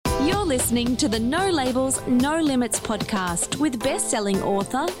You're listening to the No Labels, No Limits podcast with best-selling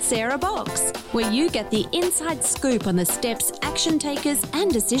author Sarah Box, where you get the inside scoop on the steps action takers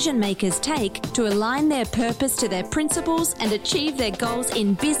and decision makers take to align their purpose to their principles and achieve their goals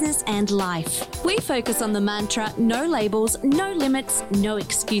in business and life. We focus on the mantra, no labels, no limits, no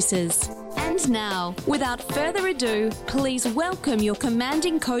excuses. And now, without further ado, please welcome your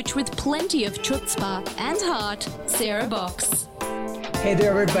commanding coach with plenty of chutzpah and heart, Sarah Box. Hey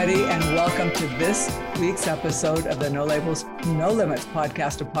there, everybody, and welcome to this week's episode of the No Labels, No Limits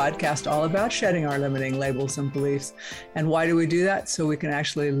podcast, a podcast all about shedding our limiting labels and beliefs. And why do we do that? So we can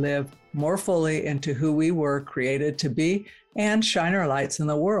actually live more fully into who we were created to be and shine our lights in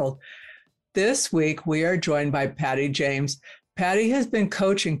the world. This week, we are joined by Patty James. Patty has been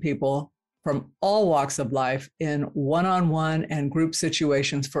coaching people from all walks of life in one-on-one and group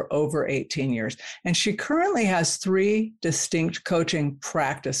situations for over 18 years. And she currently has 3 distinct coaching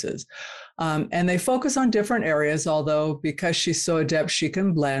practices. And they focus on different areas, although because she's so adept, she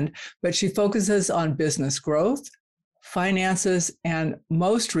can blend. But she focuses on business growth, finances, and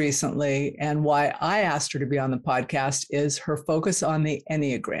most recently, and why I asked her to be on the podcast, is her focus on the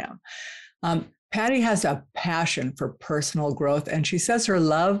Enneagram. Patty has a passion for personal growth, and she says her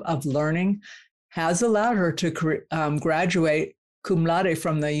love of learning has allowed her to graduate cum laude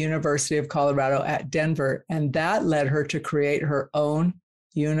from the University of Colorado at Denver, and that led her to create her own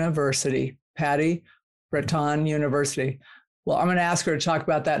university, Patty Breton University. Well, I'm going to ask her to talk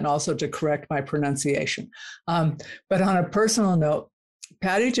about that and also to correct my pronunciation. But on a personal note,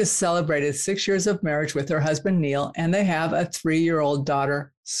 Patty just celebrated 6 years of marriage with her husband, Neil, and they have a 3-year-old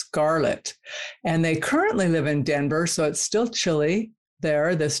daughter, Scarlett. And they currently live in Denver, so it's still chilly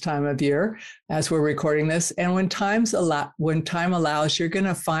there this time of year as we're recording this. And when time allows, you're going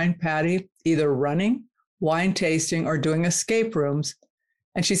to find Patty either running, wine tasting, or doing escape rooms.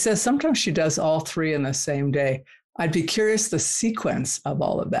 And she says sometimes she does all 3 in the same day. I'd be curious the sequence of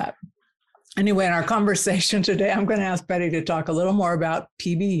all of that. Anyway, in our conversation today, I'm going to ask Patty to talk a little more about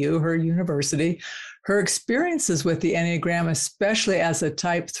PBU, her university, her experiences with the Enneagram, especially as a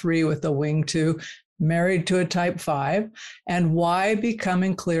type 3 with a wing 2, married to a type 5, and why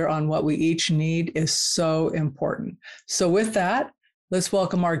becoming clear on what we each need is so important. So with that, let's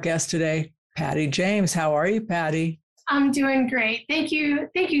welcome our guest today, Patty James. How are you, Patty? I'm doing great. Thank you.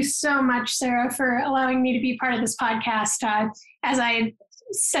 Thank you so much, Sarah, for allowing me to be part of this podcast. As I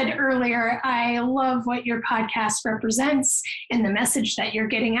said earlier, I love what your podcast represents and the message that you're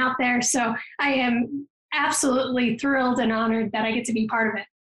getting out there. So I am absolutely thrilled and honored that I get to be part of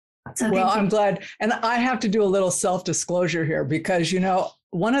it. So well, I'm glad. And I have to do a little self-disclosure here because,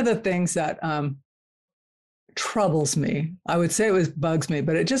 one of the things that troubles me, I would say bugs me,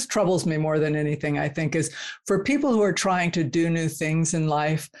 but it just troubles me more than anything, I think, is for people who are trying to do new things in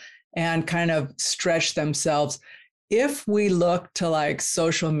life and kind of stretch themselves. If we look to like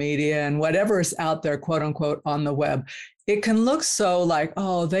social media and whatever is out there, quote unquote, on the web, it can look so like,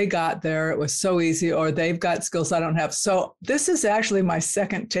 oh, they got there, it was so easy, or they've got skills I don't have. So this is actually my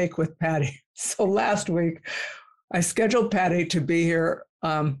second take with Patty. So last week, I scheduled Patty to be here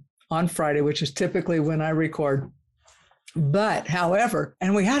on Friday, which is typically when I record. But however,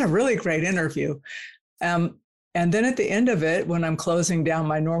 and we had a really great interview. And then at the end of it, when I'm closing down,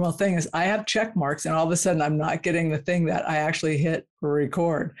 my normal thing is I have check marks, and all of a sudden I'm not getting the thing that I actually hit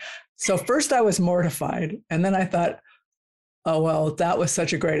record. So first I was mortified, and then I thought, oh, well, that was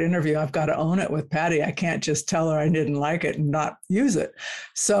such a great interview. I've got to own it with Patty. I can't just tell her I didn't like it and not use it.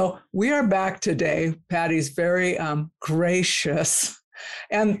 So we are back today. Patty's very gracious.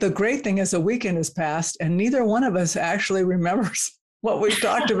 And the great thing is a weekend has passed, and neither one of us actually remembers what we've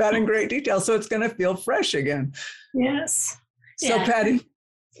talked about in great detail. So it's going to feel fresh again. Yes. So yeah. Patty,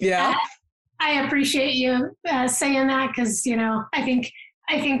 yeah. I appreciate you saying that because,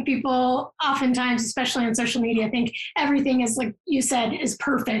 I think people oftentimes, especially on social media, think everything is, like you said, is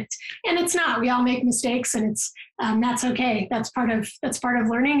perfect. And it's not. We all make mistakes, and it's that's okay. That's part of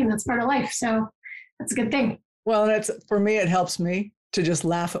learning, and that's part of life. So that's a good thing. Well, for me, it helps me to just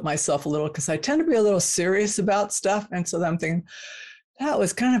laugh at myself a little because I tend to be a little serious about stuff. And so I'm thinking, that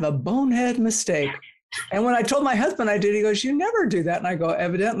was kind of a bonehead mistake. And when I told my husband I did, he goes, you never do that. And I go,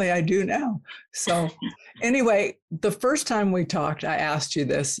 evidently I do now. So anyway, the first time we talked, I asked you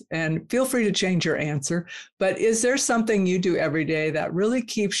this, and feel free to change your answer. But is there something you do every day that really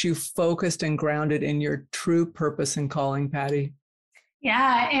keeps you focused and grounded in your true purpose and calling, Patty?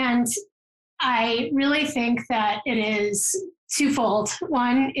 Yeah. And I really think that it is twofold.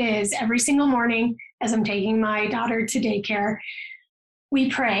 One is every single morning as I'm taking my daughter to daycare, we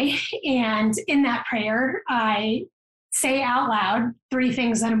pray. And in that prayer, I say out loud 3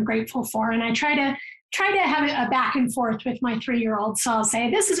 things that I'm grateful for. And I try to have a back and forth with my 3-year-old. So I'll say,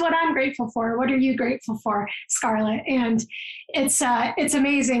 this is what I'm grateful for. What are you grateful for, Scarlett? And it's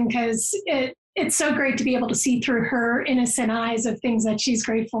amazing because it's so great to be able to see through her innocent eyes of things that she's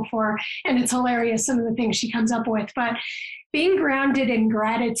grateful for. And it's hilarious, some of the things she comes up with. But being grounded in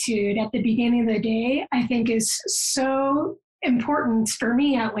gratitude at the beginning of the day, I think is so important for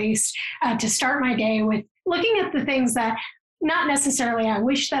me, at least, to start my day with looking at the things that not necessarily I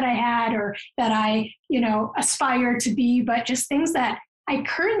wish that I had or that I, aspire to be, but just things that I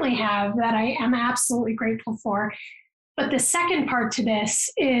currently have that I am absolutely grateful for. But the second part to this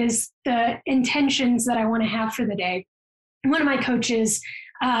is the intentions that I want to have for the day. One of my coaches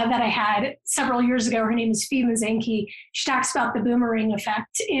that I had several years ago, her name is Fee Mazanke. She talks about the boomerang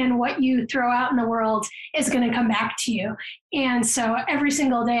effect, and what you throw out in the world is going to come back to you. And so every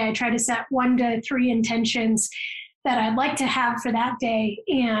single day I try to set 1 to 3 intentions that I'd like to have for that day.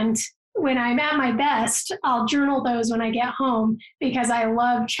 And when I'm at my best, I'll journal those when I get home because I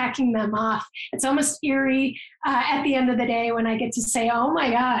love checking them off. It's almost eerie at the end of the day when I get to say, oh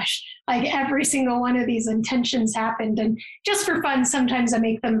my gosh, like every single one of these intentions happened. And just for fun, sometimes I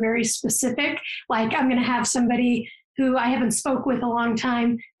make them very specific. Like I'm going to have somebody who I haven't spoke with in a long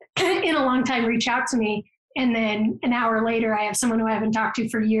time reach out to me. And then an hour later, I have someone who I haven't talked to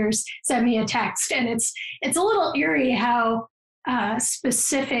for years send me a text. And it's a little eerie how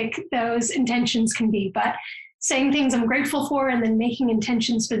specific those intentions can be. But saying things I'm grateful for and then making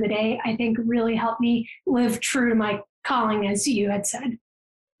intentions for the day, I think really helped me live true to my calling, as you had said.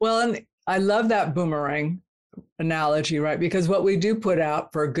 Well, and I love that boomerang analogy, right? Because what we do put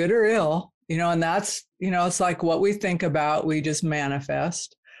out, for good or ill, and that's, it's like what we think about, we just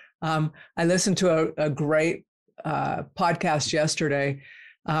manifest. I listened to a great podcast yesterday,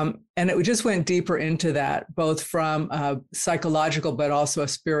 and it just went deeper into that, both from a psychological, but also a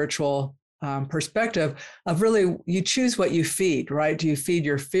spiritual perspective of really, you choose what you feed, right? Do you feed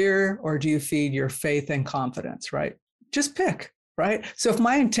your fear or do you feed your faith and confidence, right? Just pick, right? So if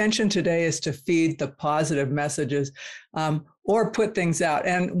my intention today is to feed the positive messages or put things out,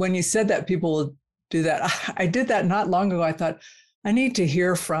 and when you said that people will do that, I did that not long ago. I thought, I need to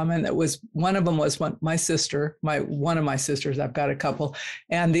hear from, and one of them was my sister, one of my sisters, I've got a couple.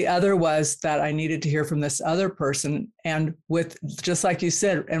 And the other was that I needed to hear from this other person. And with, just like you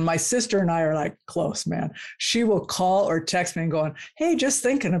said, and my sister and I are like close, man. She will call or text me and going, hey, just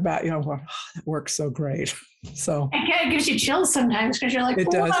thinking about, going, oh, that works so great. So it gives you chills sometimes because you're like,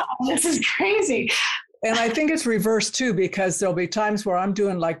 it does. This is crazy. And I think it's reversed too, because there'll be times where I'm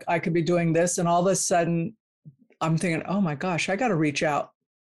doing, like, I could be doing this and all of a sudden I'm thinking, oh my gosh, I got to reach out,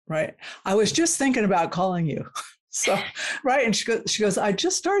 right? I was just thinking about calling you. So, right. And she goes, I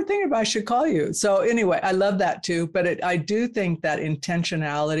just started thinking about I should call you. So anyway, I love that too. But I do think that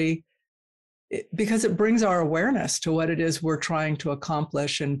intentionality, because it brings our awareness to what it is we're trying to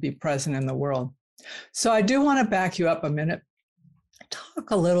accomplish and be present in the world. So I do want to back you up a minute. Talk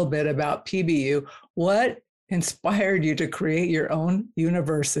a little bit about PBU. What inspired you to create your own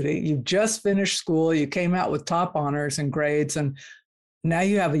university? You just finished school, you came out with top honors and grades, and now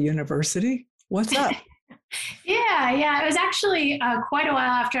you have a university? What's up? Yeah. It was actually quite a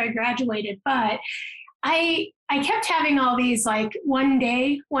while after I graduated, but I kept having all these like one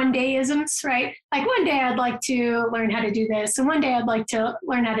day-isms, right? Like one day I'd like to learn how to do this, and one day I'd like to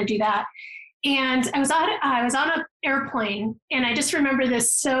learn how to do that. And I was on an airplane, and I just remember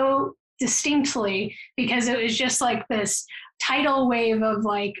this so distinctly because it was just like this tidal wave of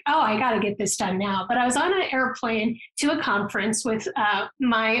like, oh, I got to get this done now. But I was on an airplane to a conference with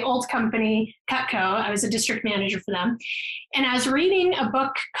my old company, Cutco. I was a district manager for them. And I was reading a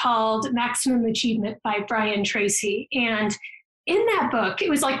book called Maximum Achievement by Brian Tracy. And in that book, it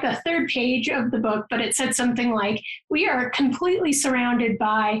was like the 3rd page of the book, but it said something like, we are completely surrounded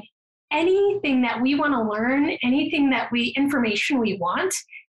by anything that we want to learn, information we want.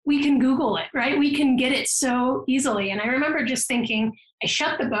 We can Google it, right? We can get it so easily. And I remember just thinking, I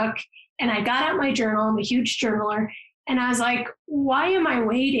shut the book and I got out my journal. I'm a huge journaler. And I was like, why am I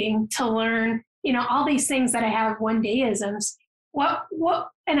waiting to learn, all these things that I have one day-isms? What?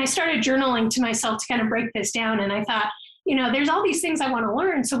 And I started journaling to myself to kind of break this down. And I thought, there's all these things I want to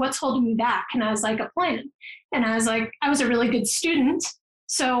learn. So what's holding me back? And I was like, a plan. And I was like, I was a really good student.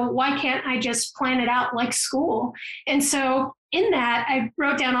 So why can't I just plan it out like school? And so in that, I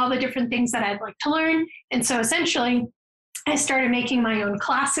wrote down all the different things that I'd like to learn. And so essentially, I started making my own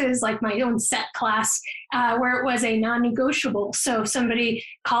classes, like my own set class, where it was a non-negotiable. So if somebody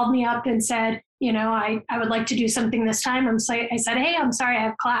called me up and said, I would like to do something this time, I said, hey, I'm sorry, I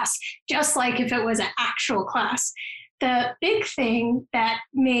have class, just like if it was an actual class. the big thing that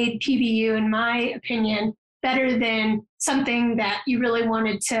made PBU, in my opinion, better than something that you really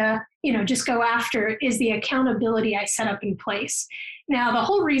wanted to, just go after is the accountability I set up in place. Now, the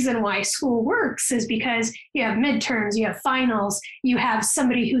whole reason why school works is because you have midterms, you have finals, you have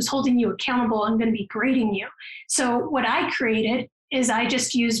somebody who's holding you accountable and going to be grading you. So what I created is I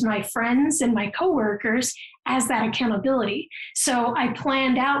just used my friends and my coworkers as that accountability. So I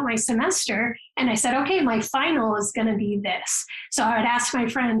planned out my semester and I said, okay, my final is going to be this. So I would ask my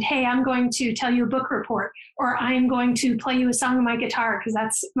friend, hey, I'm going to tell you a book report, or I'm going to play you a song on my guitar because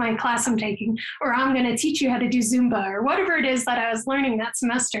that's my class I'm taking, or I'm going to teach you how to do Zumba, or whatever it is that I was learning that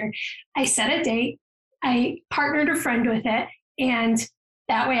semester. I set a date, I partnered a friend with it, and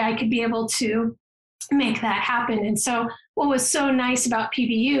that way I could be able to make that happen. And so what was so nice about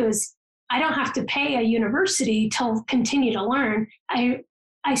PBU is I don't have to pay a university to continue to learn.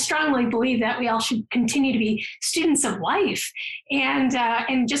 I strongly believe that we all should continue to be students of life.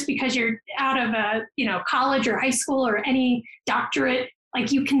 And just because you're out of a college or high school or any doctorate,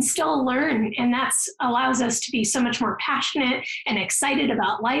 like you can still learn. And that's allows us to be so much more passionate and excited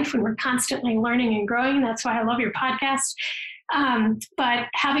about life when we're constantly learning and growing. That's why I love your podcast. But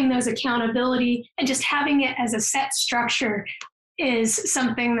having those accountability and just having it as a set structure is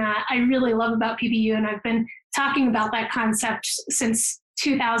something that I really love about PBU. And I've been talking about that concept since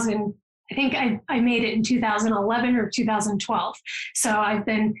 2000. I think I made it in 2011 or 2012. So I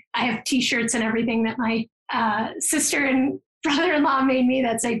have t-shirts and everything that my sister and brother-in-law made me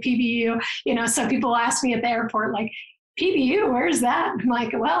that say PBU, so people ask me at the airport, like, PBU, where's that? I'm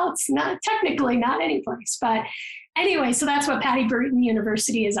like, well, it's not technically not any place, but anyway, so that's what Patty Burton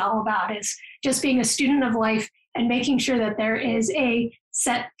University is all about, is just being a student of life and making sure that there is a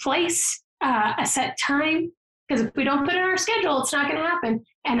set place, a set time, because if we don't put it in our schedule, it's not going to happen,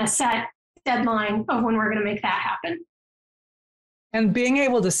 and a set deadline of when we're going to make that happen. And being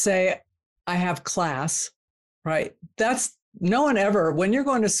able to say, I have class, right? That's no one ever, when you're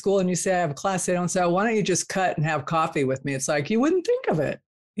going to school and you say, I have a class, they don't say, oh, why don't you just cut and have coffee with me? It's like, you wouldn't think of it.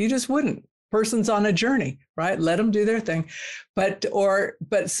 You just wouldn't. Person's on a journey, right? Let them do their thing. But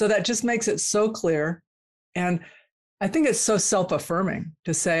so that just makes it so clear. And I think it's so self-affirming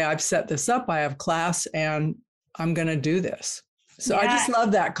to say, I've set this up, I have class, and I'm going to do this. So yeah. I just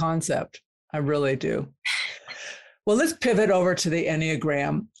love that concept. I really do. Well, let's pivot over to the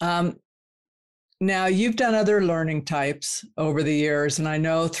Enneagram. Now, you've done other learning types over the years, and I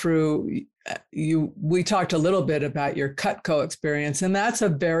know through we talked a little bit about your Cutco experience, and that's a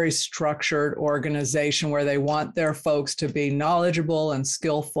very structured organization where they want their folks to be knowledgeable and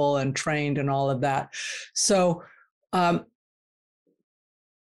skillful and trained and all of that. So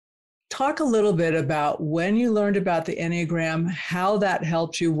talk a little bit about when you learned about the Enneagram, how that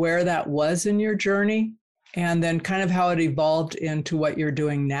helped you, where that was in your journey, and then kind of how it evolved into what you're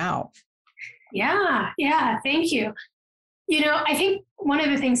doing now. Yeah, thank you. I think one of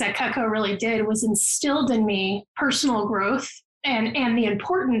the things that Cutco really did was instilled in me personal growth and the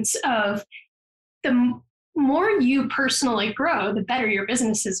importance of the more you personally grow, the better your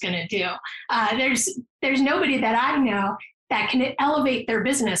business is going to do. There's nobody that I know that can elevate their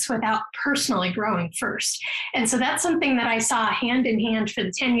business without personally growing first. And so that's something that I saw hand in hand for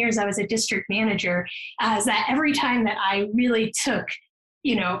the 10 years I was a district manager, is that every time that I really took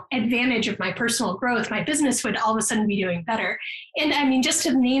advantage of my personal growth, my business would all of a sudden be doing better. And I mean, just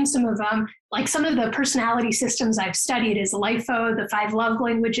to name some of them, like some of the personality systems I've studied is LIFO, the 5 love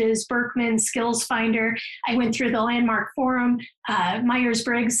languages, Berkman, Skills Finder. I went through the Landmark Forum,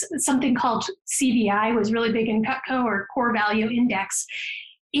 Myers-Briggs, something called CVI was really big in Cutco, or Core Value Index.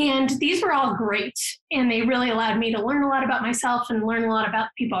 And these were all great. And they really allowed me to learn a lot about myself and learn a lot about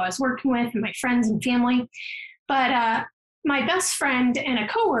the people I was working with and my friends and family. But my best friend and a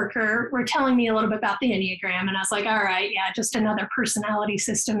coworker were telling me a little bit about the Enneagram. And I was like, all right, yeah, just another personality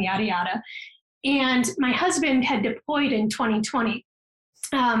system, yada, yada. And my husband had deployed in 2020.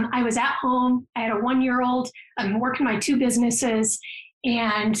 I was at home. I had a 1-year-old. I'm working my 2 businesses,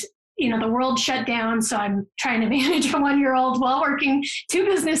 and the world shut down. So I'm trying to manage a 1-year-old while working 2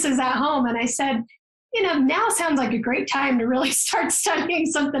 businesses at home. And I said, now sounds like a great time to really start studying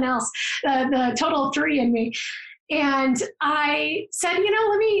something else, the total 3 in me. And I said,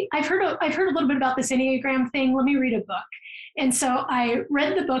 I've heard a little bit about this Enneagram thing. Let me read a book. And so I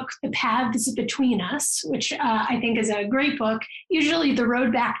read the book, The Paths Between Us, which I think is a great book. Usually The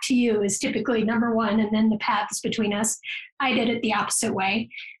Road Back to You is typically number 1, and then The Paths Between Us. I did it the opposite way.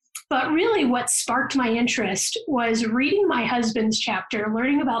 But really what sparked my interest was reading my husband's chapter,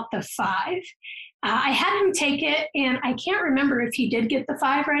 learning about the 5. I had him take it, and I can't remember if he did get the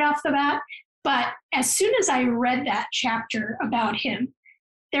 5 right off the bat, But as soon as I read that chapter about him,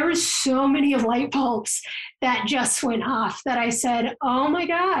 there were so many light bulbs that just went off that I said, oh my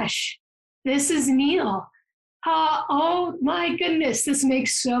gosh, this is Neil. Oh my goodness, this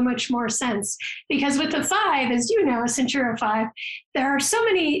makes so much more sense. Because with the 5, as you know, since you're a 5, there are so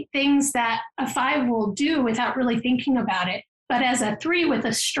many things that a 5 will do without really thinking about it. But as a 3 with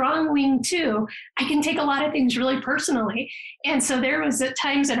a strong wing 2, I can take a lot of things really personally. And so there was at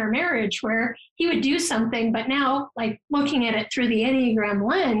times in our marriage where he would do something, but now, like looking at it through the Enneagram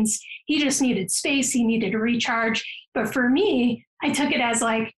lens, he just needed space, he needed to recharge. But for me, I took it as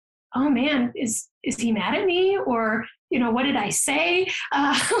like, oh man, is he mad at me? Or, what did I say?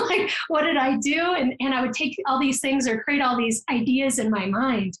 Like, what did I do? And I would take all these things or create all these ideas in my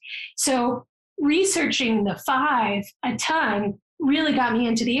mind. So researching the 5 a ton really got me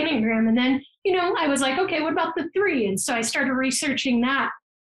into the Enneagram. And then, I was like, okay, what about the 3? And so I started researching that.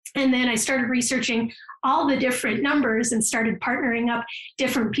 And then I started researching all the different numbers and started partnering up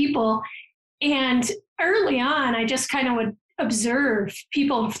different people. And early on, I just kind of would observe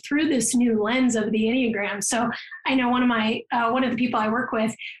people through this new lens of the Enneagram. So I know one of the people I work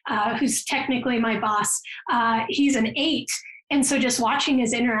with, who's technically my boss, he's an 8. And so just watching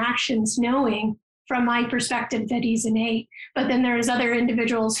his interactions, knowing from my perspective that he's an 8, but then there's other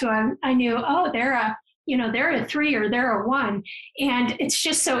individuals who I knew, oh, they're a 3 or they're a 1. And it's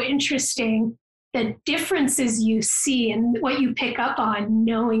just so interesting the differences you see and what you pick up on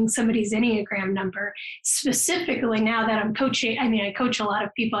knowing somebody's Enneagram number. Specifically now that I'm coaching, I coach a lot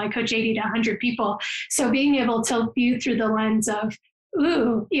of people. I coach 80 to 100 people. So being able to view through the lens of,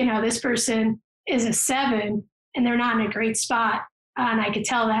 ooh, this person is a 7 and they're not in a great spot. And I could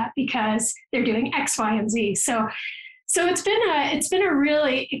tell that because they're doing X, Y, and Z. So it's been a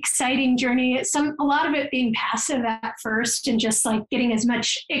really exciting journey. A lot of it being passive at first and just like getting as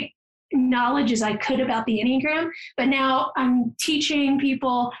much knowledge as I could about the Enneagram. But now I'm teaching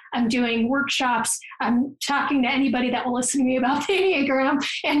people, I'm doing workshops, I'm talking to anybody that will listen to me about the Enneagram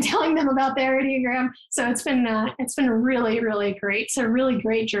and telling them about their Enneagram. So it's been really, really great. It's a really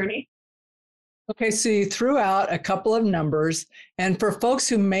great journey. Okay, so you threw out a couple of numbers, and for folks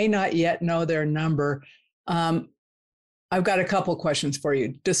who may not yet know their number, I've got a couple of questions for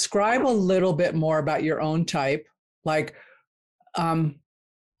you. Describe a little bit more about your own type, like,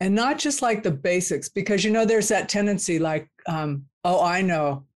 and not just like the basics, because there's that tendency like, oh, I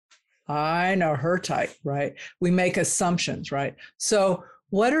know her type, right? We make assumptions, right? So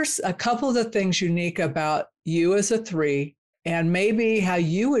what are a couple of the things unique about you as a 3? And maybe how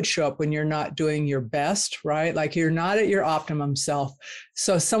you would show up when you're not doing your best, right? Like you're not at your optimum self.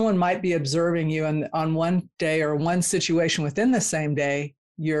 So someone might be observing you, and on one day or one situation within the same day,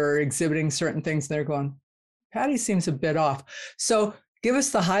 you're exhibiting certain things. They're going, Patty seems a bit off. So give us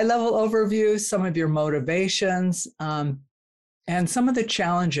the high level overview, some of your motivations, and some of the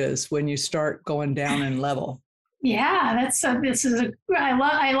challenges when you start going down in level. Yeah,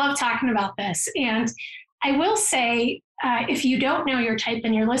 I love talking about this. And I will say, if you don't know your type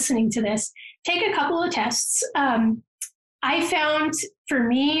and you're listening to this, take a couple of tests. I found for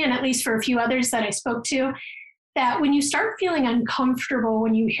me, and at least for a few others that I spoke to, that when you start feeling uncomfortable,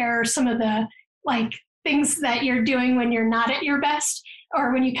 when you hear some of the like things that you're doing when you're not at your best,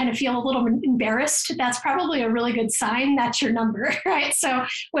 or when you kind of feel a little embarrassed, that's probably a really good sign that's your number, right? So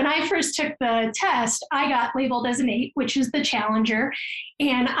when I first took the test, I got labeled as an 8, which is the challenger.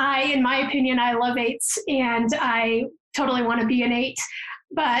 And in my opinion, I love 8s and I totally want to be an 8.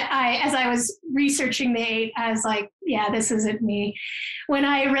 But as I was researching the 8, I was like, yeah, this isn't me. When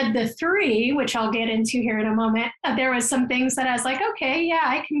I read the 3, which I'll get into here in a moment, there was some things that I was like, okay, yeah,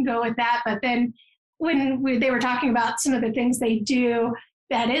 I can go with that. But then when they were talking about some of the things they do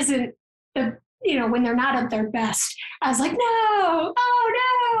that isn't when they're not at their best, I was like, no, oh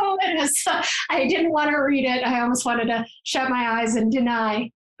no. And I didn't want to read it. I almost wanted to shut my eyes and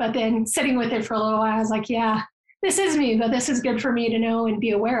deny. But then sitting with it for a little while, I was like, yeah, this is me, but this is good for me to know and be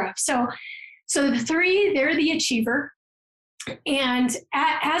aware of. So the 3, they're the achiever. And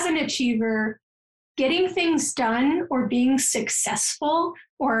as an achiever, getting things done or being successful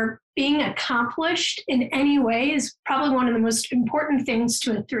or being accomplished in any way is probably one of the most important things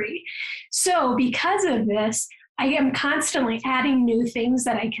to a 3. So because of this, I am constantly adding new things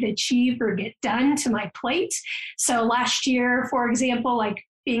that I could achieve or get done to my plate. So last year, for example, like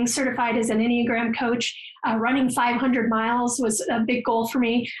being certified as an Enneagram coach, running 500 miles was a big goal for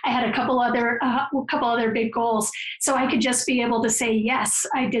me. I had a couple other big goals. So I could just be able to say, yes,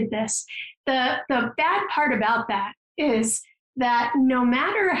 I did this. The bad part about that is that no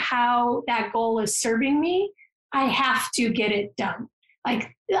matter how that goal is serving me, I have to get it done.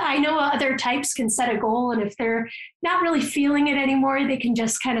 Like, I know other types can set a goal, and if they're not really feeling it anymore, they can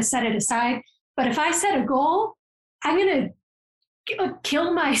just kind of set it aside. But if I set a goal, I'm going to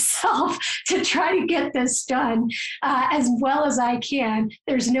kill myself to try to get this done as well as I can.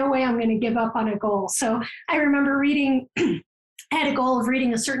 There's no way I'm going to give up on a goal. So I remember reading, I had a goal of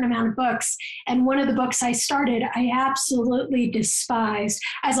reading a certain amount of books. And one of the books I started, I absolutely despised.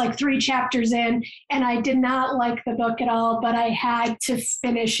 I was like 3 chapters in, and I did not like the book at all, but I had to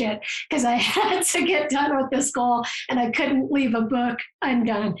finish it because I had to get done with this goal, and I couldn't leave a book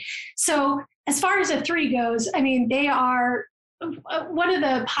undone. So as far as a 3 goes, I mean, they are, one of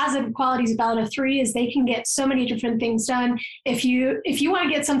the positive qualities about a 3 is they can get so many different things done. If you want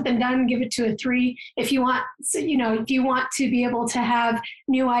to get something done, give it to a 3. If you want to be able to have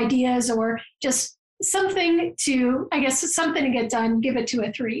new ideas or just something to get done, give it to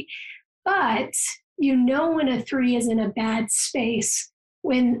a 3. But when a 3 is in a bad space,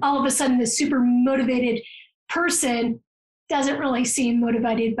 when all of a sudden the super motivated person doesn't really seem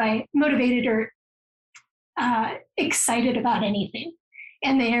motivated or excited about anything.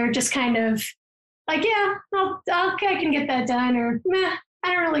 And they're just kind of like, yeah, I can get that done, or meh,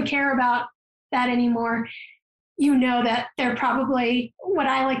 I don't really care about that anymore. That they're probably, what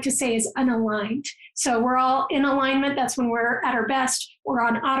I like to say is, unaligned. So we're all in alignment. That's when we're at our best. We're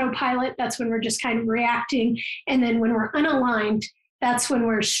on autopilot. That's when we're just kind of reacting. And then when we're unaligned, that's when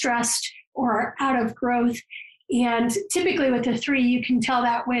we're stressed or out of growth. And typically with a 3, you can tell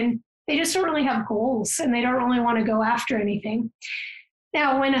that when they just don't really have goals and they don't really want to go after anything.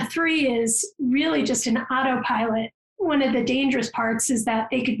 Now, when a 3 is really just an autopilot, one of the dangerous parts is that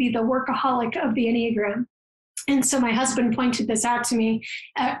they could be the workaholic of the Enneagram. And so my husband pointed this out to me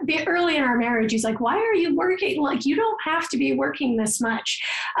early in our marriage. He's like, why are you working? Like, you don't have to be working this much.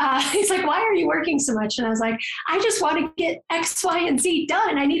 He's like, why are you working so much? And I was like, I just want to get X, Y, and Z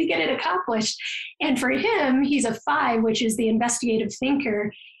done. I need to get it accomplished. And for him, he's a 5, which is the investigative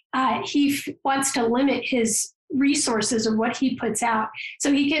thinker. He wants to limit his resources of what he puts out.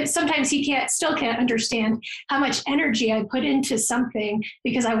 So sometimes he still can't understand how much energy I put into something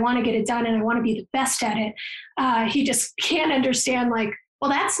because I want to get it done and I want to be the best at it. He just can't understand, like, well,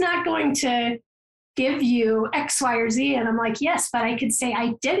 that's not going to give you X, Y, or Z. And I'm like, yes, but I could say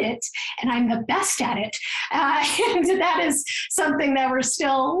I did it and I'm the best at it. And that is something that we're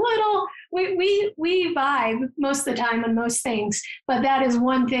still we vibe most of the time on most things, but that is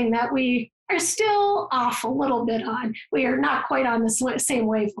one thing that we are still off a little bit on. We are not quite on the same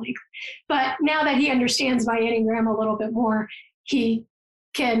wavelength. But now that he understands my Enneagram a little bit more, he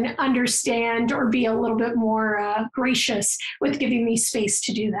can understand or be a little bit more gracious with giving me space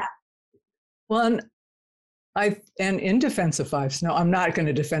to do that. Well, and in defense of 5s, no, I'm not going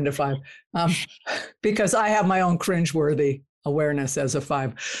to defend a 5 because I have my own cringeworthy awareness as a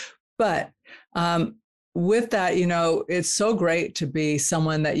 5. But with that, it's so great to be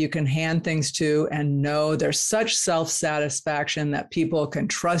someone that you can hand things to and know there's such self-satisfaction that people can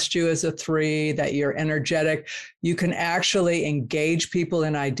trust you as a 3, that you're energetic. You can actually engage people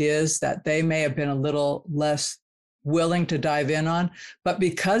in ideas that they may have been a little less willing to dive in on, but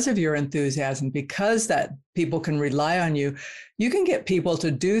because of your enthusiasm, because that people can rely on you, you can get people to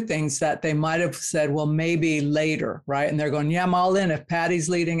do things that they might have said, well, maybe later, right? And they're going, yeah, I'm all in. If Patty's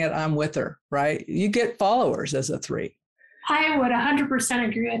leading it, I'm with her, right? You get followers as a 3. I would 100%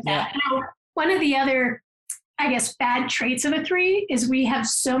 agree with that. Yeah. Now, one of the other, bad traits of a 3 is we have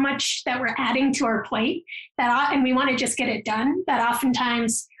so much that we're adding to our plate and we want to just get it done, that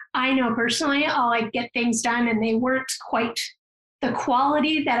oftentimes I know personally, I'll get things done and they weren't quite the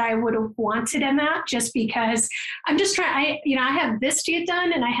quality that I would have wanted them at, just because I'm just trying, I have this to get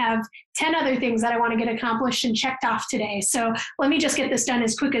done and I have 10 other things that I want to get accomplished and checked off today. So let me just get this done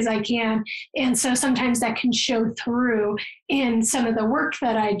as quick as I can. And so sometimes that can show through in some of the work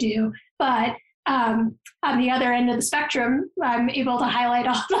that I do. But on the other end of the spectrum, I'm able to highlight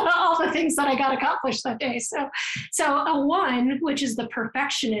all the things that I got accomplished that day. So a 1, which is the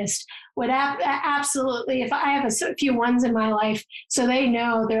perfectionist, would absolutely, if I have a few 1s in my life, so they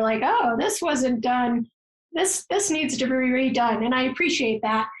know, they're like, oh, this wasn't done. This needs to be redone. And I appreciate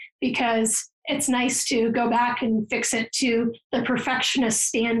that because it's nice to go back and fix it to the perfectionist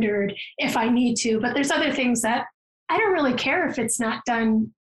standard if I need to. But there's other things that I don't really care if it's not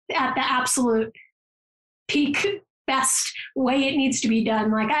done at the absolute peak best way it needs to be done.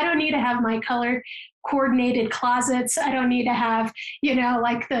 Like, I don't need to have my color coordinated closets. I don't need to have,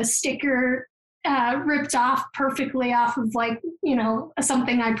 the sticker ripped off perfectly off of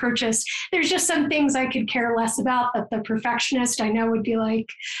something I purchased. There's just some things I could care less about that the perfectionist I know would be like,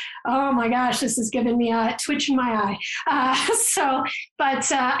 oh my gosh, this is giving me a twitch in my eye.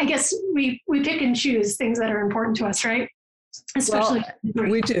 But I guess we pick and choose things that are important to us, right? Especially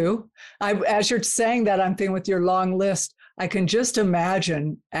we do. As you're saying that, I'm thinking with your long list, I can just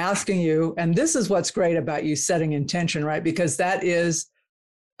imagine asking you, and this is what's great about you setting intention, right? Because that is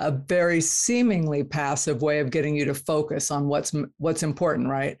a very seemingly passive way of getting you to focus on what's important,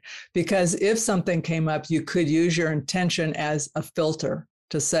 right? Because if something came up, you could use your intention as a filter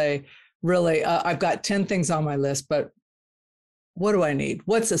to say, really, I've got 10 things on my list, but what do I need?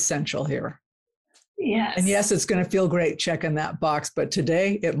 What's essential here? Yes. And yes, it's going to feel great checking that box, but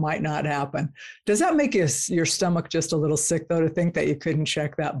today it might not happen. Does that make your stomach just a little sick, though, to think that you couldn't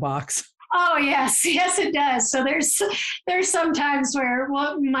check that box? Oh, yes. Yes, it does. So there's some times where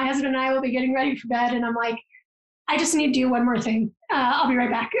my husband and I will be getting ready for bed, and I'm like, I just need to do one more thing. I'll be right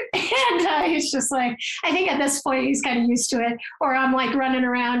back. And he's just like, I think at this point he's kind of used to it. Or I'm like running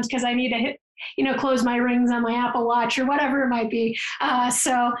around because I need to close my rings on my Apple Watch or whatever it might be.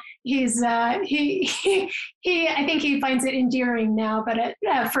 So he's I think he finds it endearing now, but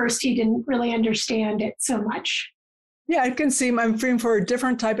at first he didn't really understand it so much. Yeah, I can see I'm feeling for a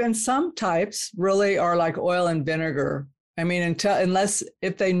different type, and some types really are like oil and vinegar. I mean, unless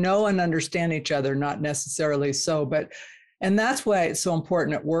if they know and understand each other, not necessarily so, and that's why it's so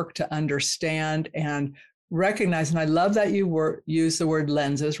important at work to understand and recognize. And I love that you use the word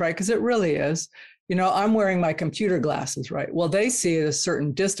lenses, right? Because it really is. I'm wearing my computer glasses, right? Well, they see at a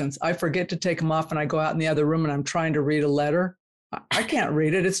certain distance. I forget to take them off and I go out in the other room and I'm trying to read a letter. I can't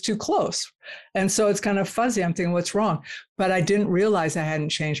read it. It's too close. And so it's kind of fuzzy. I'm thinking, what's wrong? But I didn't realize I hadn't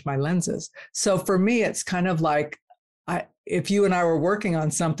changed my lenses. So for me, it's kind of like if you and I were working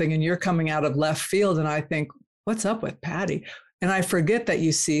on something and you're coming out of left field and I think, what's up with Patty? And I forget that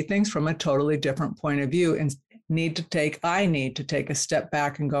you see things from a totally different point of view and I need to take a step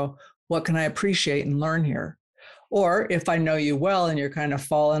back and go, what can I appreciate and learn here? Or if I know you well and you're kind of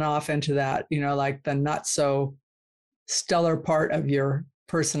falling off into that, like the not so stellar part of your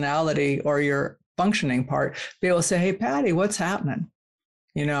personality or your functioning part, be able to say, hey, Patty, what's happening?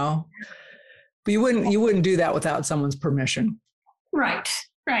 But you wouldn't do that without someone's permission. Right.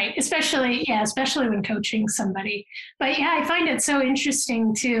 Especially when coaching somebody. But yeah, I find it so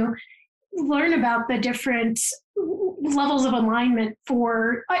interesting to learn about the different levels of alignment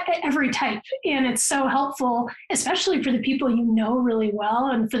for every type. And it's so helpful, especially for the people you know really well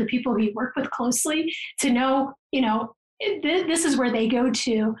and for the people who you work with closely, to know, this is where they go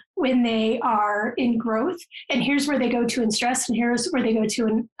to when they are in growth, and here's where they go to in stress, and here's where they go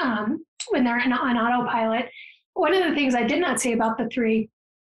to when they're on autopilot. One of the things I did not say about the three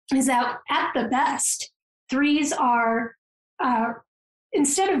is that at the best, threes are,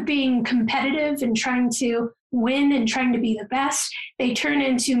 instead of being competitive and trying to win and trying to be the best, they turn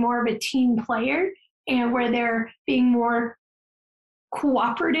into more of a team player, and where they're being more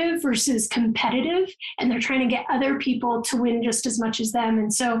cooperative versus competitive, and they're trying to get other people to win just as much as them.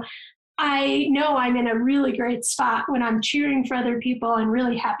 And so I know I'm in a really great spot when I'm cheering for other people and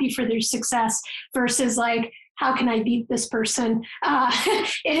really happy for their success versus like, how can I beat this person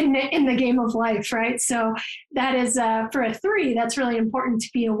in the game of life, right? So that is, for a three, that's really important to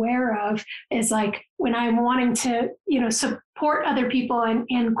be aware of, is like when I'm wanting to, support other people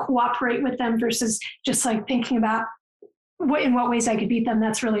and cooperate with them versus just like thinking about in what ways I could beat them.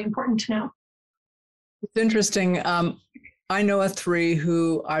 That's really important to know. It's interesting. I know a three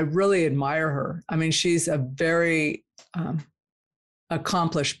who I really admire her. I mean, she's a very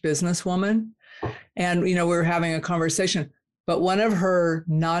accomplished businesswoman. And, we were having a conversation, but one of her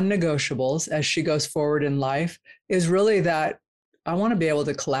non-negotiables as she goes forward in life is really that I want to be able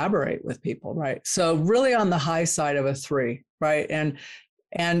to collaborate with people, right? So really on the high side of a three, right?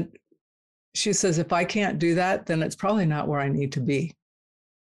 And she says, if I can't do that, then it's probably not where I need to be.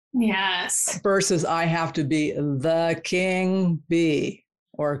 Yes. Versus I have to be the king bee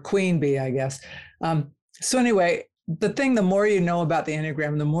or queen bee, I guess. So anyway, the more you know about the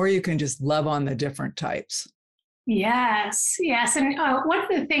Enneagram, the more you can just love on the different types. Yes. And one of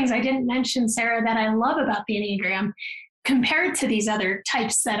the things I didn't mention, Sarah, that I love about the Enneagram compared to these other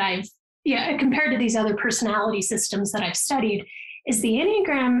types that compared to these other personality systems that I've studied, is the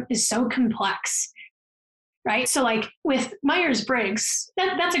Enneagram is so complex, right? So like with Myers-Briggs,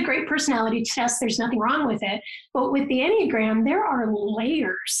 that's a great personality test. There's nothing wrong with it. But with the Enneagram, there are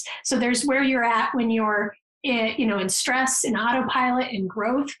layers. So there's where you're at when you're in stress and autopilot and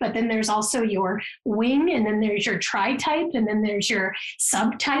growth, but then there's also your wing, and then there's your tri-type, and then there's your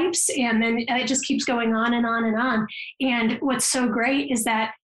subtypes, and then it just keeps going on and on and on. And what's so great is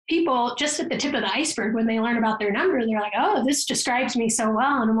that people just at the tip of the iceberg, when they learn about their number, they're like, oh, this describes me so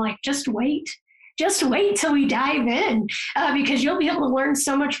well. And I'm like, just wait till we dive in, because you'll be able to learn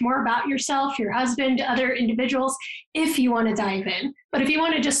so much more about yourself, your husband, other individuals, if you want to dive in. But if you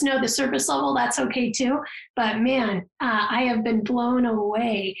want to just know the surface level, that's okay too. But man, I have been blown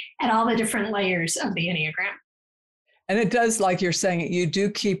away at all the different layers of the Enneagram. And it does, like you're saying, you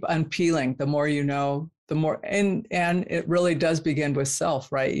do keep unpeeling. The more you know, the more, and it really does begin with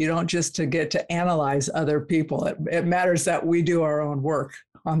self, right? You don't just to get to analyze other people. It matters that we do our own work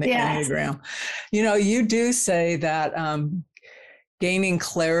on the Enneagram. You do say that gaining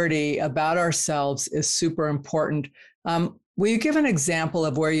clarity about ourselves is super important. Will you give an example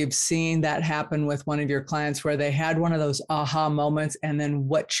of where you've seen that happen with one of your clients, where they had one of those aha moments, and then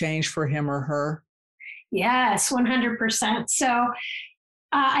what changed for him or her? Yes, 100%. So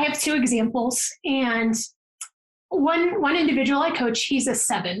I have two examples, and one individual I coach, he's a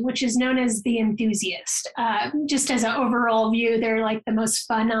 7, which is known as the enthusiast. Just as an overall view, they're like the most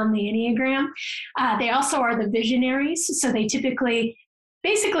fun on the Enneagram. They also are the visionaries. So they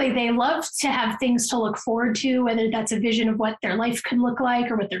basically they love to have things to look forward to, whether that's a vision of what their life could look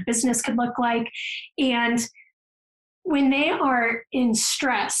like or what their business could look like. And when they are in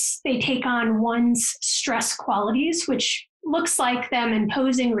stress, they take on one's stress qualities, which looks like them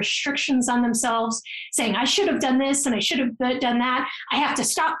imposing restrictions on themselves, saying, I should have done this and I should have done that. I have to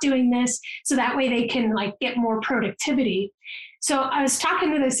stop doing this. So that way they can get more productivity. So I was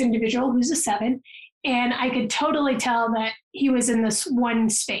talking to this individual who's a 7, and I could totally tell that he was in this one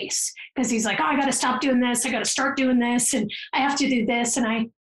space, because he's like, oh, I got to stop doing this. I got to start doing this, and I have to do this. And I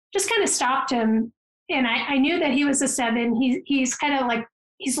just kind of stopped him. And I knew that he was a 7. He's kind of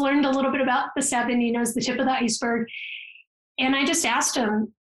he's learned a little bit about the 7. He knows the tip of the iceberg. And I just asked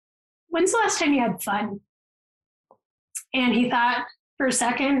him, when's the last time you had fun? And he thought for a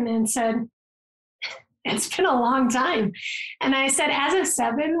second and said, it's been a long time. And I said, as a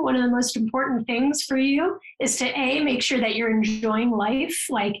 7, one of the most important things for you is to make sure that you're enjoying life,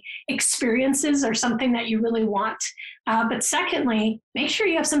 like experiences are something that you really want. But secondly, make sure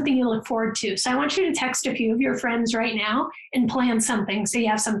you have something you look forward to. So I want you to text a few of your friends right now and plan something so you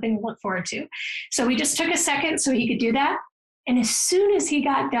have something to look forward to. So we just took a second so he could do that. And as soon as he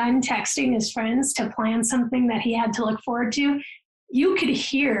got done texting his friends to plan something that he had to look forward to, you could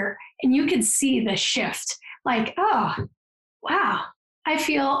hear and you could see the shift. Like, oh, wow, I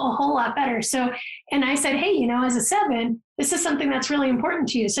feel a whole lot better. So, and I said, hey, as a 7, this is something that's really important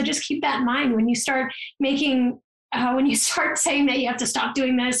to you. So just keep that in mind when you start when you start saying that you have to stop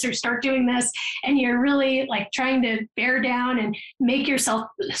doing this or start doing this, and you're really trying to bear down and make yourself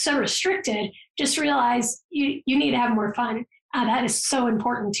so restricted, just realize you need to have more fun. That is so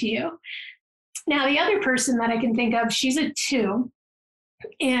important to you. Now, the other person that I can think of, she's a 2,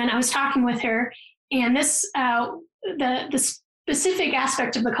 and I was talking with her, and this, the specific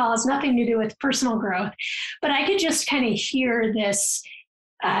aspect of the call has nothing to do with personal growth, but I could just kind of hear this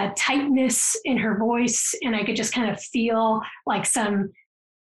tightness in her voice, and I could just kind of feel some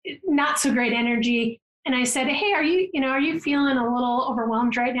not so great energy. And I said, hey, are you feeling a little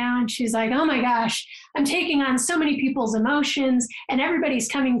overwhelmed right now? And she's like, oh my gosh, I'm taking on so many people's emotions, and everybody's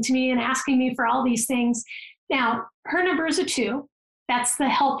coming to me and asking me for all these things. Now, her number is a 2. That's the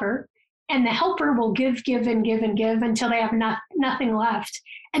helper. And the helper will give and give and give until they have nothing left.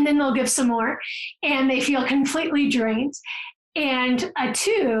 And then they'll give some more, and they feel completely drained. And a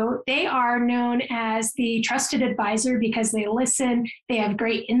 2, they are known as the trusted advisor because they listen, they have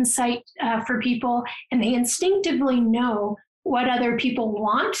great insight for people, and they instinctively know what other people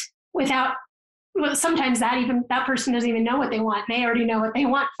want without, sometimes that person doesn't even know what they want. They already know what they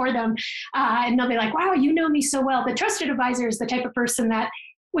want for them. And they'll be like, wow, you know me so well. The trusted advisor is the type of person that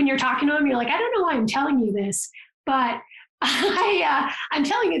when you're talking to them, you're like, I don't know why I'm telling you this, but I'm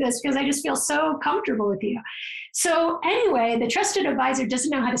telling you this because I just feel so comfortable with you. So anyway, the trusted advisor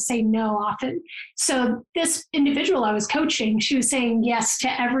doesn't know how to say no often. So this individual I was coaching, she was saying yes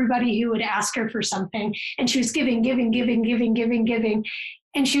to everybody who would ask her for something. And she was giving.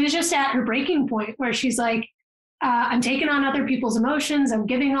 And she was just at her breaking point where she's like, I'm taking on other people's emotions. I'm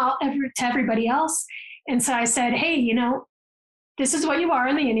giving to everybody else. And so I said, hey, this is what you are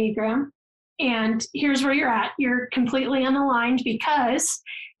in the Enneagram. And here's where you're at. You're completely unaligned because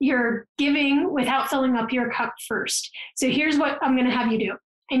you're giving without filling up your cup first. So here's what I'm going to have you do.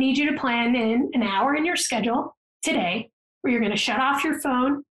 I need you to plan in an hour in your schedule today where you're going to shut off your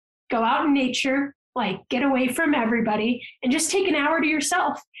phone, go out in nature, like get away from everybody and just take an hour to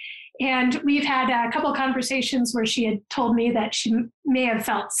yourself. And we've had a couple of conversations where she had told me that she may have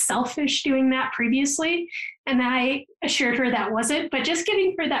felt selfish doing that previously. And I assured her that wasn't, but just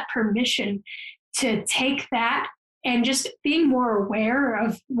giving her that permission to take that and just being more aware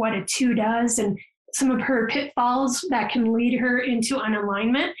of what a 2 does and some of her pitfalls that can lead her into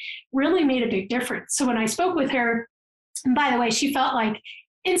unalignment really made a big difference. So when I spoke with her, and by the way, she felt like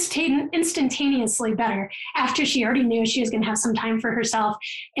instantaneously better after she already knew she was going to have some time for herself,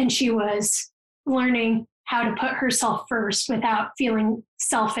 and she was learning how to put herself first without feeling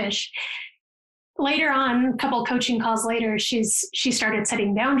selfish. Later on, a couple coaching calls later, she started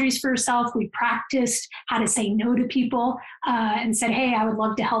setting boundaries for herself. We practiced how to say no to people and said, hey, I would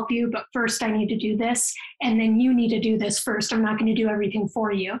love to help you, but first I need to do this. And then you need to do this first. I'm not going to do everything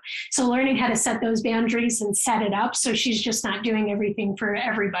for you. So learning how to set those boundaries and set it up so she's just not doing everything for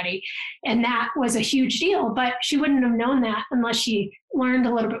everybody. And that was a huge deal, but she wouldn't have known that unless she learned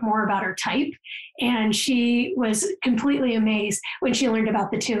a little bit more about her type. And she was completely amazed when she learned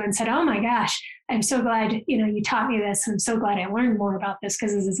about the 2 and said, oh my gosh, I'm so glad, you taught me this. I'm so glad I learned more about this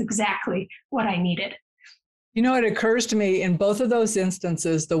because this is exactly what I needed. It occurs to me in both of those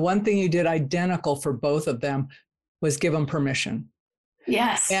instances, the one thing you did identical for both of them was give them permission.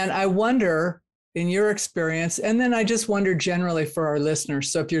 Yes. And I wonder, in your experience, and then I just wonder generally for our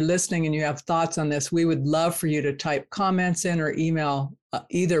listeners. So if you're listening and you have thoughts on this, we would love for you to type comments in or email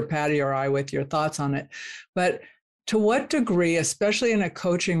either Patty or I with your thoughts on it. But to what degree, especially in a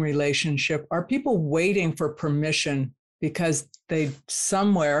coaching relationship, are people waiting for permission because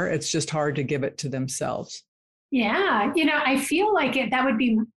somewhere it's just hard to give it to themselves? Yeah. I feel like that would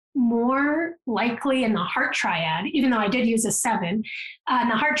be more likely in the heart triad, even though I did use a 7, in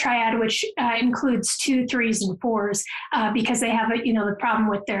the heart triad, which includes 2, 3s, and 4s, because they have the problem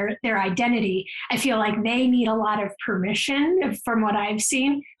with their identity. I feel like they need a lot of permission from what I've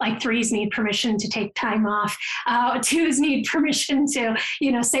seen. Like 3s need permission to take time off. 2s need permission to,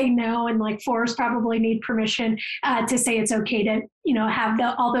 say no. And like 4s probably need permission to say it's okay to, have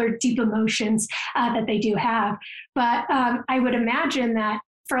all their deep emotions that they do have. But I would imagine that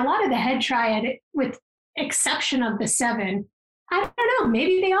for a lot of the head triad, with exception of the 7, I don't know,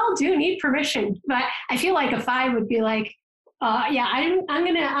 maybe they all do need permission, but I feel like a 5 would be like, yeah, I'm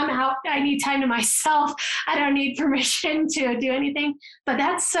out. I need time to myself. I don't need permission to do anything. But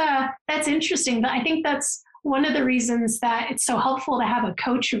that's interesting. But I think that's one of the reasons that it's so helpful to have a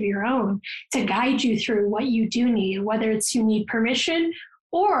coach of your own to guide you through what you do need, whether it's you need permission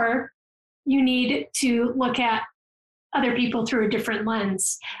or you need to look at other people through a different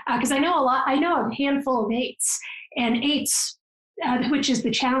lens. Because I know a handful of 8s, and 8s, which is the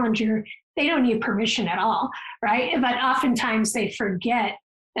challenger, they don't need permission at all, right? But oftentimes they forget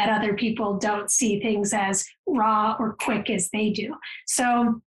that other people don't see things as raw or quick as they do.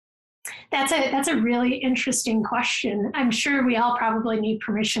 So that's a really interesting question. I'm sure we all probably need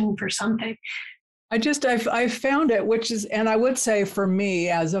permission for something. I've found it, which is, and I would say for me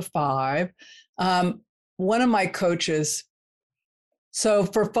as a 5, one of my coaches, so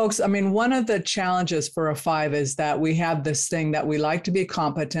for folks, one of the challenges for a 5 is that we have this thing that we like to be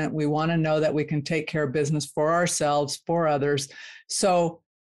competent. We want to know that we can take care of business for ourselves, for others. So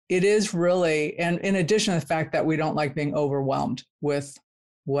it is really, and in addition to the fact that we don't like being overwhelmed with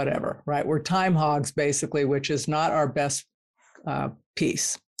whatever, right? We're time hogs, basically, which is not our best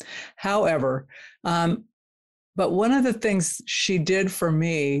piece. However, but one of the things she did for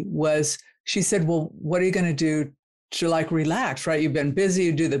me was, she said, well, what are you going to do to relax, right? You've been busy,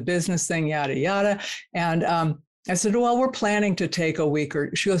 you do the business thing, yada, yada. And I said, well, we're planning to take a week.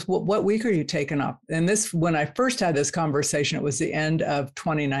 She goes, well, what week are you taking off? And when I first had this conversation, it was the end of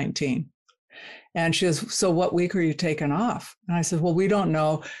 2019. And she goes, so what week are you taking off? And I said, well, we don't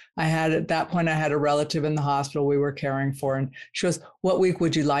know. At that point, I had a relative in the hospital we were caring for. And she goes, what week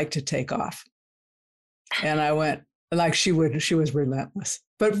would you like to take off? And I went, she was relentless,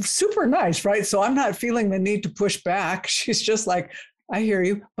 but super nice, right? So I'm not feeling the need to push back. She's just like, I hear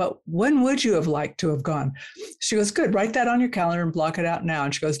you, but when would you have liked to have gone? She goes, good, write that on your calendar and block it out now.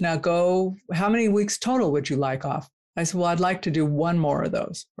 And she goes, now go, how many weeks total would you like off? I said, well, I'd like to do one more of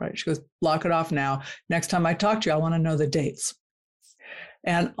those, right? She goes, block it off now. Next time I talk to you, I want to know the dates.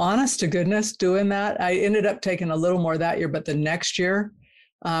 And honest to goodness, doing that, I ended up taking a little more that year, but the next year,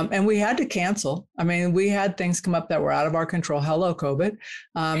 and we had to cancel. We had things come up that were out of our control. Hello, COVID.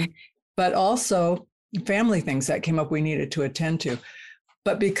 But also family things that came up we needed to attend to.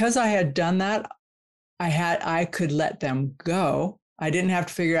 But because I had done that, I could let them go. I didn't have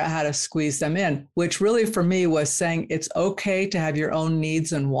to figure out how to squeeze them in, which really for me was saying it's okay to have your own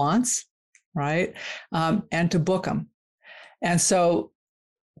needs and wants, right? And to book them. And so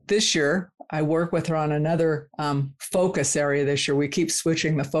this year, I work with her on another focus area this year. We keep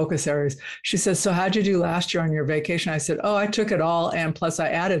switching the focus areas. She says, so how'd you do last year on your vacation? I said, oh, I took it all. And plus I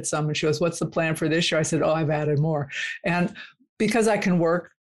added some. And she goes, what's the plan for this year? I said, oh, I've added more. And because I can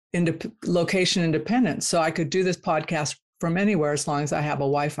work location independent, so I could do this podcast from anywhere as long as I have a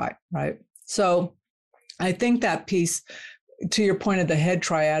Wi-Fi, right? So I think that piece, to your point of the head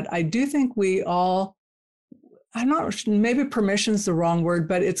triad, I do think we all, I'm not, maybe permission's the wrong word,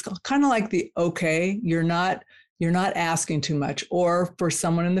 but it's kind of like the okay, you're not asking too much. Or for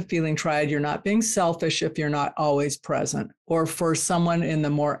someone in the feeling triad, you're not being selfish if you're not always present. Or for someone in the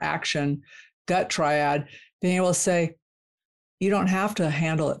more action gut triad, being able to say, you don't have to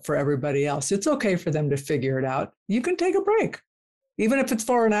handle it for everybody else. It's okay for them to figure it out. You can take a break, even if it's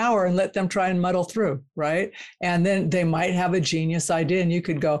for an hour, and let them try and muddle through, right? And then they might have a genius idea and you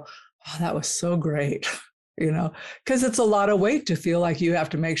could go, oh, that was so great. Because it's a lot of weight to feel like you have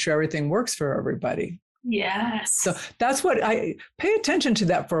to make sure everything works for everybody. Yes. So that's what I pay attention to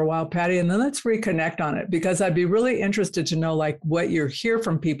that for a while, Patty, and then let's reconnect on it, because I'd be really interested to know like what you hear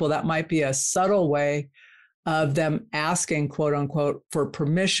from people that might be a subtle way of them asking, quote unquote, for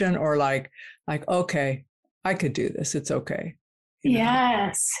permission, or like, okay, I could do this. It's okay.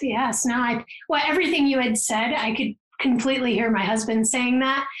 Yes. No, everything you had said, I could completely hear my husband saying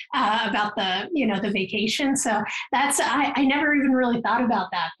that about the vacation. So that's, I never even really thought about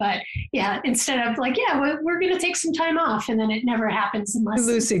that, but yeah, instead of like, yeah, we're going to take some time off, and then it never happens unless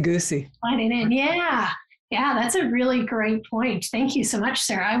loosey goosey. Let it in. Yeah, that's a really great point. Thank you so much,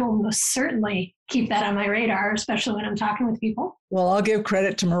 Sarah. I will most certainly keep that on my radar, especially when I'm talking with people. Well, I'll give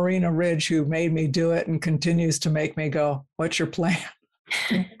credit to Marina Ridge, who made me do it and continues to make me go, what's your plan?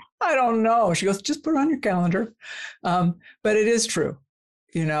 I don't know. She goes, just put it on your calendar. But it is true.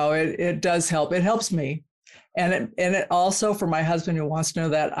 It does help. It helps me. And it also, for my husband who wants to know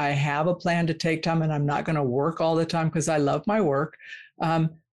that I have a plan to take time and I'm not going to work all the time because I love my work.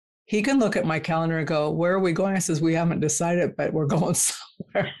 He can look at my calendar and go, where are we going? I says, we haven't decided, but we're going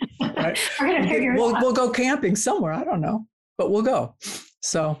somewhere. Right? We're going to figure it out. We'll go camping somewhere. I don't know, but we'll go.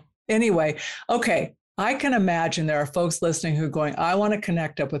 So anyway, okay. I can imagine there are folks listening who are going, I want to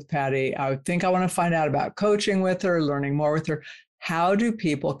connect up with Patty. I think I want to find out about coaching with her, learning more with her. How do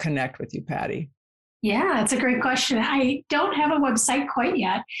people connect with you, Patty? Yeah, that's a great question. I don't have a website quite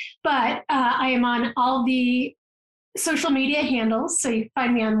yet, but I am on all the social media handles. So you can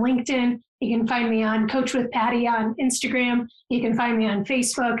find me on LinkedIn. You can find me on Coach with Patty on Instagram. You can find me on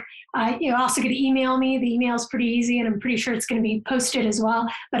Facebook. You also get to email me. The email is pretty easy, and I'm pretty sure it's going to be posted as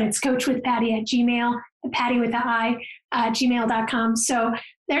well. But it's coachwithpatty@gmail, Patty with the I, gmail.com. So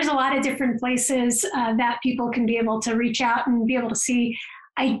there's a lot of different places that people can be able to reach out and be able to see.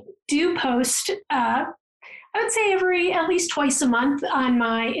 I do post, I would say at least twice a month on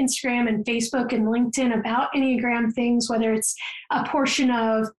my Instagram and Facebook and LinkedIn about Enneagram things, whether it's a portion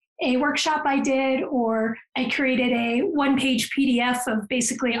of a workshop I did, or I created a one-page PDF of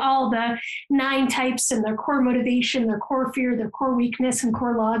basically all the 9 types and their core motivation, their core fear, their core weakness, and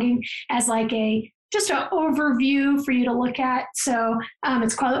core logging as like just an overview for you to look at. So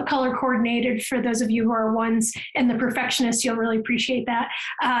it's color coordinated for those of you who are ones, and the perfectionists, you'll really appreciate that.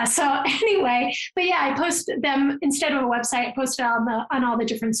 So anyway, but yeah, I post them instead of a website. I post it on all the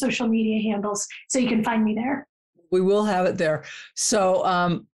different social media handles, so you can find me there. We will have it there.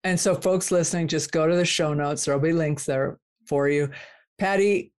 So, and so folks listening, just go to the show notes. There'll be links there for you.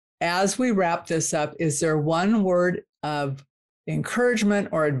 Patty, as we wrap this up, is there one word of encouragement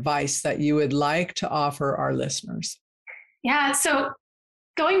or advice that you would like to offer our listeners? Yeah. So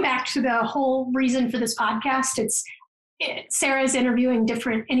going back to the whole reason for this podcast, Sarah's interviewing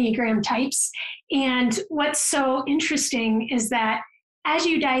different Enneagram types. And what's so interesting is that as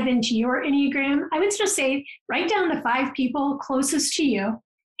you dive into your Enneagram, I would just say write down the 5 people closest to you.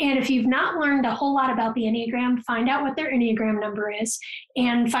 And if you've not learned a whole lot about the Enneagram, find out what their Enneagram number is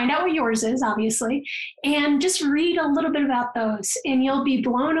and find out what yours is, obviously, and just read a little bit about those. And you'll be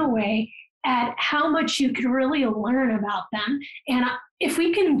blown away at how much you could really learn about them. And if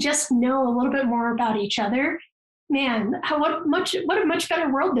we can just know a little bit more about each other, man, what a much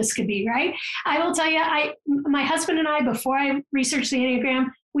better world this could be, right? I will tell you, my husband and I, before I researched the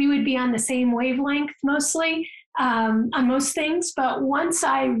Enneagram, we would be on the same wavelength mostly on most things. But once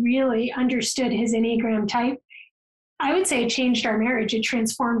I really understood his Enneagram type, I would say it changed our marriage. It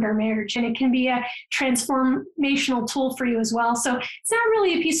transformed our marriage, and it can be a transformational tool for you as well. So it's not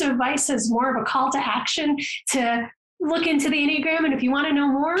really a piece of advice, it's more of a call to action to look into the Enneagram. And if you want to know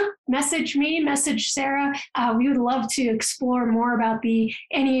more, message me, message Sarah. We would love to explore more about the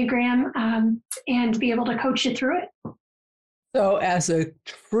Enneagram and be able to coach you through it. So as a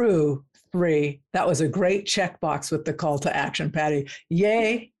true 3, that was a great checkbox with the call to action, Patty.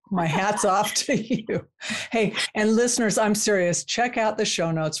 Yay. My hat's off to you. Hey, and listeners, I'm serious. Check out the show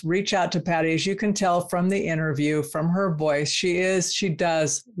notes. Reach out to Patty. As you can tell from the interview, from her voice, she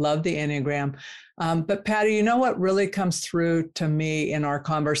does love the Enneagram. But Patty, you know what really comes through to me in our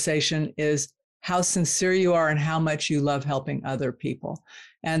conversation is how sincere you are and how much you love helping other people.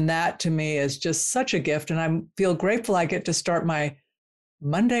 And that to me is just such a gift. And I feel grateful I get to start my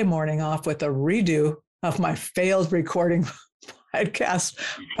Monday morning off with a redo of my failed recording podcast,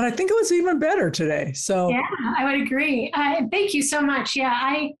 but I think it was even better today. So yeah, I would agree. Thank you so much.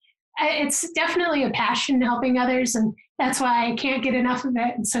 Yeah, it's definitely a passion helping others, and that's why I can't get enough of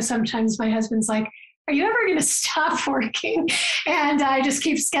it. And so sometimes my husband's like, "Are you ever going to stop working?" And I just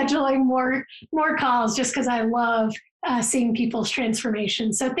keep scheduling more calls just because I love seeing people's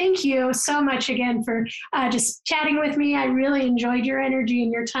transformation. So thank you so much again for just chatting with me. I really enjoyed your energy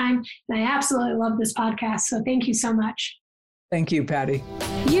and your time, and I absolutely love this podcast. So thank you so much. Thank you, Patty.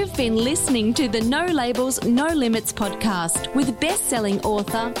 You've been listening to the No Labels, No Limits podcast with best-selling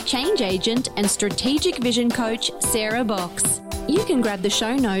author, change agent, and strategic vision coach, Sarah Box. You can grab the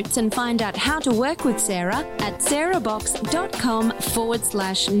show notes and find out how to work with Sarah at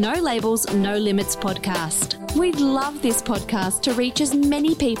sarahbox.com/No Labels, No Limits podcast. We'd love this podcast to reach as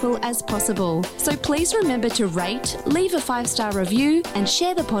many people as possible. So please remember to rate, leave a 5-star review, and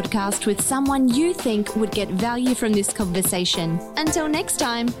share the podcast with someone you think would get value from this conversation. Until next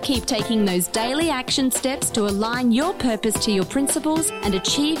time, keep taking those daily action steps to align your purpose to your principles and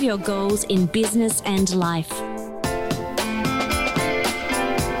achieve your goals in business and life.